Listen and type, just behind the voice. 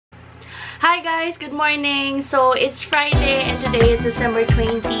Hi guys, good morning. So it's Friday and today is December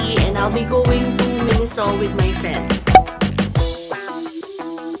 20 and I'll be going to Miniso with my friends.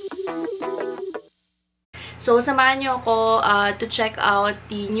 So samahan niyo ako to check out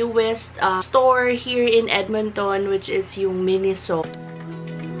the newest store here in Edmonton, which is yung Miniso.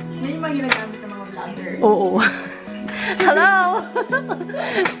 May mga ginagamit ng mga vlogger. Oo. Hello!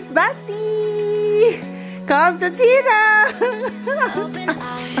 Basi! Come to Tina!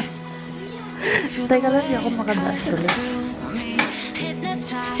 Teka lang, di ako makadash ulit.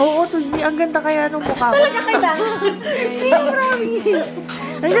 Oo, Tuzmi, ang ganda kaya nung mukha ko. Talaga kailangan. Sino promise?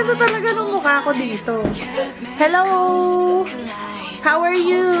 Ang ganda talaga nung mukha ko dito. Hello! How are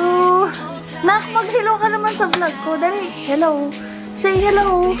you? Nak, mag-hello ka naman sa vlog ko. Dali, hello. Say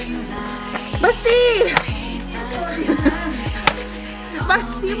hello. Basti!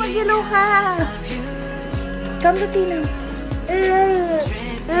 Basti, mag-hello ka. Come to Tina.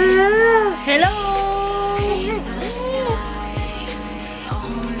 Hello!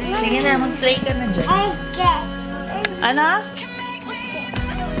 Sige na, mag-play ka na dyan. Ano?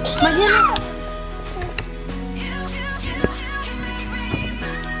 Mag-hello.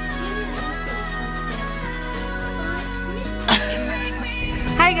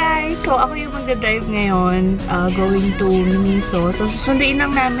 Hi guys! So, ako yung mag-drive ngayon, going to Miniso. So, susunduin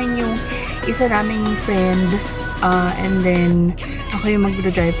lang namin yung isa naming friend, and then, ako yung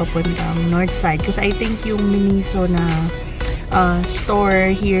mag-drive papuntang north side. Kasi I think yung Miniso na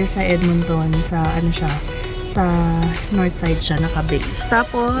store here sa Edmonton, sa ano siya, sa north side siya, naka-base.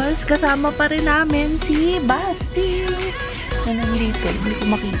 Tapos, kasama pa rin namin si Basti na nandito. Hindi ko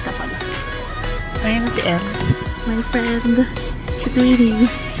makita pala. Ayan si Ems, my friend. Si Twinnie.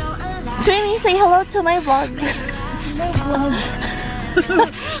 Twinnie, say hello to my vlog. My vlog.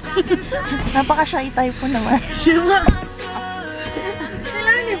 Napaka-shy type po naman.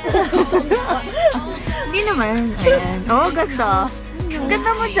 Hindi naman. Ayan. Oh, ganda.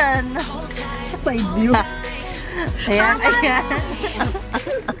 Ganda mo dyan. Side view. Ayan, ayan.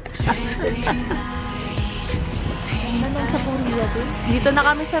 Dito na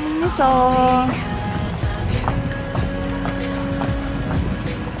kami sa Miniso.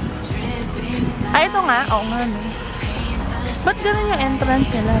 Ay, ito nga. Oo nga, no. Ba't ganun yung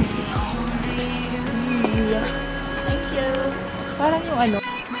entrance nila? Yeah. Thank you. Parang yung ano.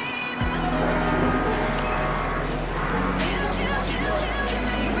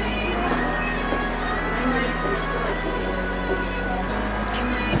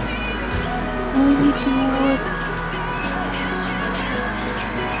 Really cute.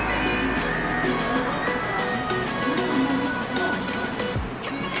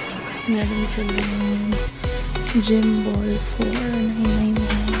 Meron silang gym ball for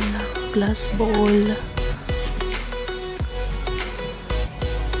 $9.99. Glass bowl.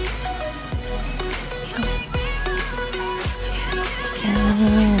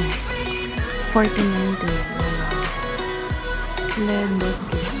 $14.90. LED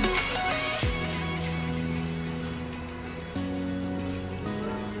bottle.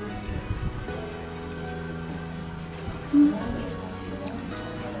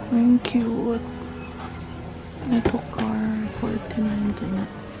 Ang cute. Ito car, $14.99.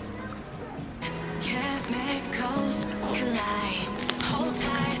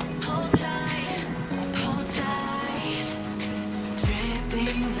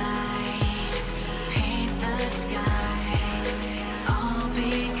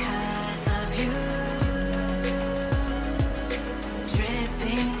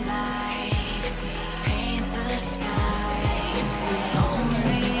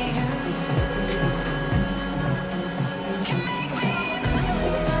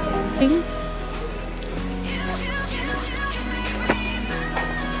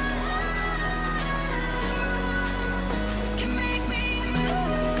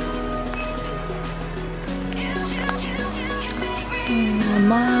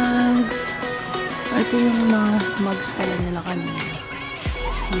 Mugs. Ito yung mga mugs kaya nila kanina.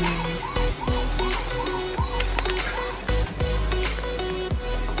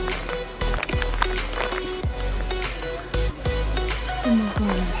 Oh my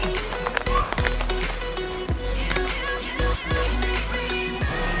God.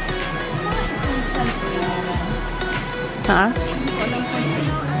 Ha?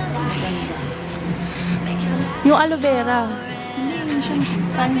 Yung aloe vera.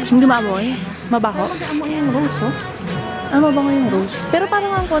 Hindi maamoy? Mabaho? Mag-aamoy yung rose, oh. Ah, mabango yung rose. Pero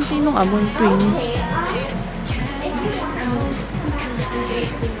parang ang konti nung amoy, twin.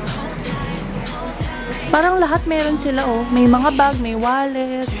 Parang lahat meron sila, oh. May mga bag, may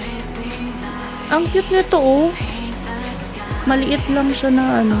wallet. Ang cute nito, oh. Maliit lang siya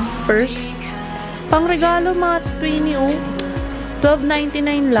na ano, purse. Pang regalo mga 20 oh.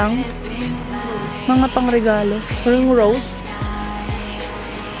 $12.99 lang. Mga pang regalo. Ring rose.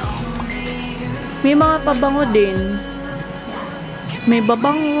 May mga pabango din. May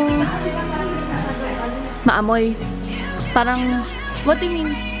babango. Maamoy. Parang, what do you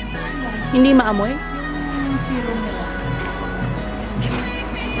mean? Hindi maamoy? Zero nila.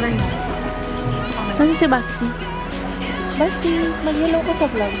 Try mo. Ano si Basti? Basti, mag-hello ka sa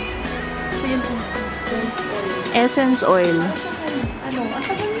vlog. Essence oil. Ano? Ang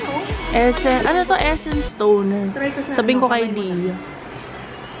tagal niyo, oh. Essence, ano to? Essence toner. Try ko sa Sabihin ko kay Dia.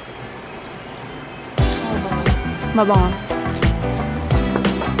 Mabango.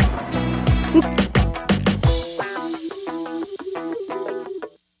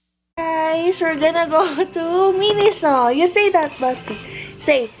 Guys, we're gonna go to Miniso. You say that, Basti.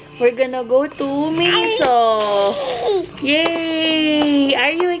 Say, we're gonna go to Miniso. Yay!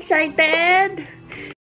 Are you excited?